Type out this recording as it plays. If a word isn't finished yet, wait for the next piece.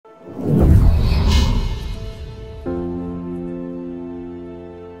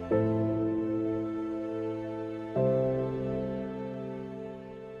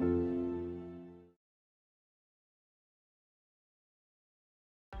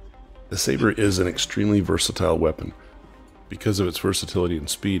The Saber is an extremely versatile weapon. Because of its versatility and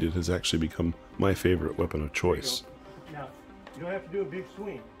speed, it has actually become my favorite weapon of choice. Now, you don't have to do a big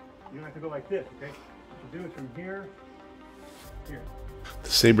swing. You don't have to go like this, okay? What you do is from here, here. The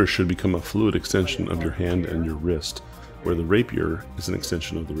Saber should become a fluid extension of your hand and your wrist, where the rapier is an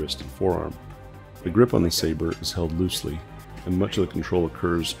extension of the wrist and forearm. The grip on the Saber is held loosely, and much of the control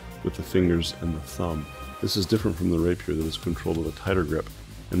occurs with the fingers and the thumb. This is different from the rapier that is controlled with a tighter grip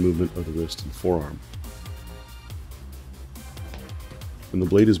and movement of the wrist and forearm. When the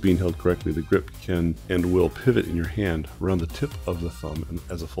blade is being held correctly, the grip can and will pivot in your hand around the tip of the thumb and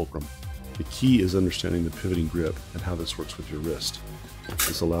as a fulcrum. The key is understanding the pivoting grip and how this works with your wrist.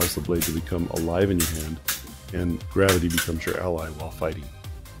 This allows the blade to become alive in your hand, and gravity becomes your ally while fighting.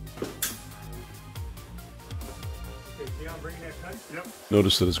 Okay, see how I'm bringing that touch? Yep.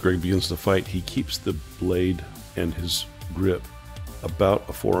 Notice that as Greg begins to fight, he keeps the blade and his grip about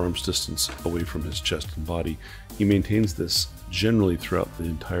a forearm's distance away from his chest and body. He maintains this generally throughout the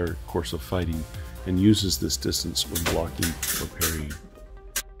entire course of fighting and uses this distance when blocking or parrying.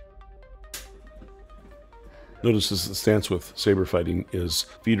 Notice as the stance with saber fighting is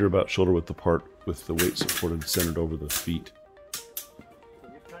feet are about shoulder width apart with the weight supported centered over the feet.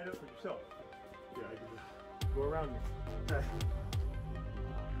 Get tied up with yourself. Yeah, I can go around me.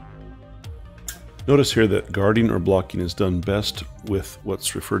 Notice here that guarding or blocking is done best with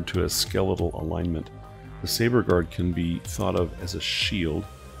what's referred to as skeletal alignment. The saber guard can be thought of as a shield.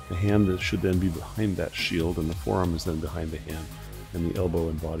 The hand should then be behind that shield, and the forearm is then behind the hand, and the elbow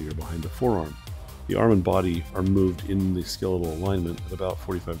and body are behind the forearm. The arm and body are moved in the skeletal alignment at about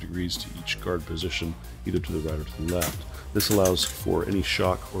 45 degrees to each guard position, either to the right or to the left. This allows for any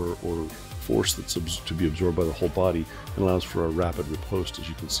shock or force that's to be absorbed by the whole body, and allows for a rapid riposte, as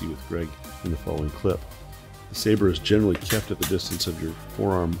you can see with Greg in the following clip. The saber is generally kept at the distance of your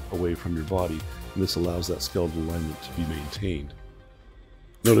forearm away from your body, and this allows that skeletal alignment to be maintained.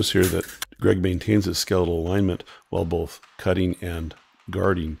 Notice here that Greg maintains his skeletal alignment while both cutting and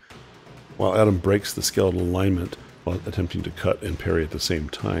guarding, while Adam breaks the skeletal alignment while attempting to cut and parry at the same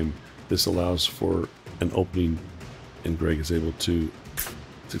time. This allows for an opening, and Greg is able to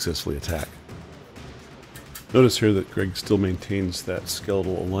successfully attack. Notice here that Greg still maintains that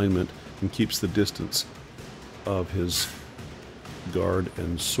skeletal alignment and keeps the distance of his guard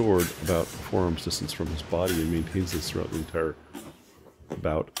and sword about a forearm's distance from his body, and maintains this throughout the entire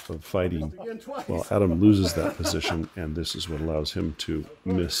bout of fighting, while Adam loses that position, and this is what allows him to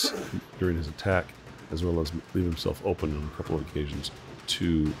miss during his attack, as well as leave himself open on a couple of occasions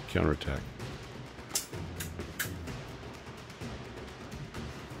to counterattack.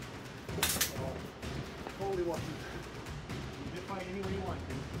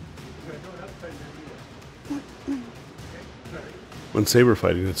 When saber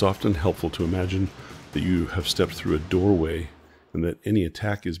fighting, it's often helpful to imagine that you have stepped through a doorway and that any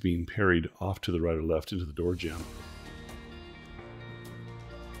attack is being parried off to the right or left into the door jamb.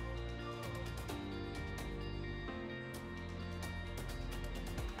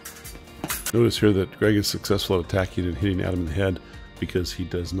 Notice here that Greg is successful at attacking and hitting Adam in the head because he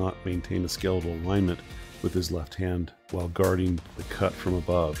does not maintain a skeletal alignment with his left hand while guarding the cut from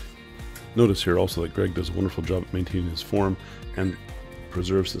above. Notice here also that Greg does a wonderful job at maintaining his form and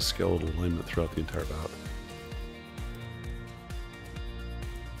preserves the skeletal alignment throughout the entire bout.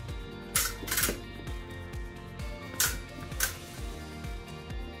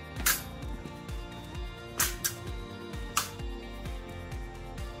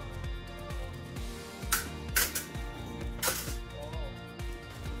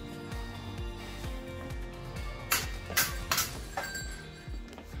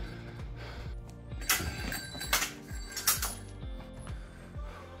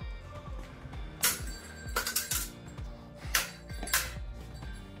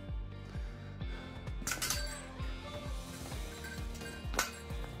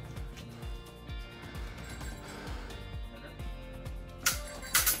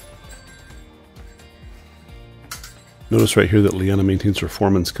 Notice right here that Leanna maintains her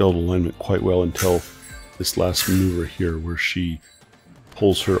form and skeletal alignment quite well until this last maneuver here, where she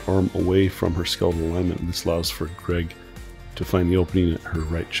pulls her arm away from her skeletal alignment, and this allows for Greg to find the opening at her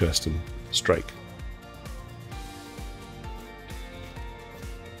right chest and strike.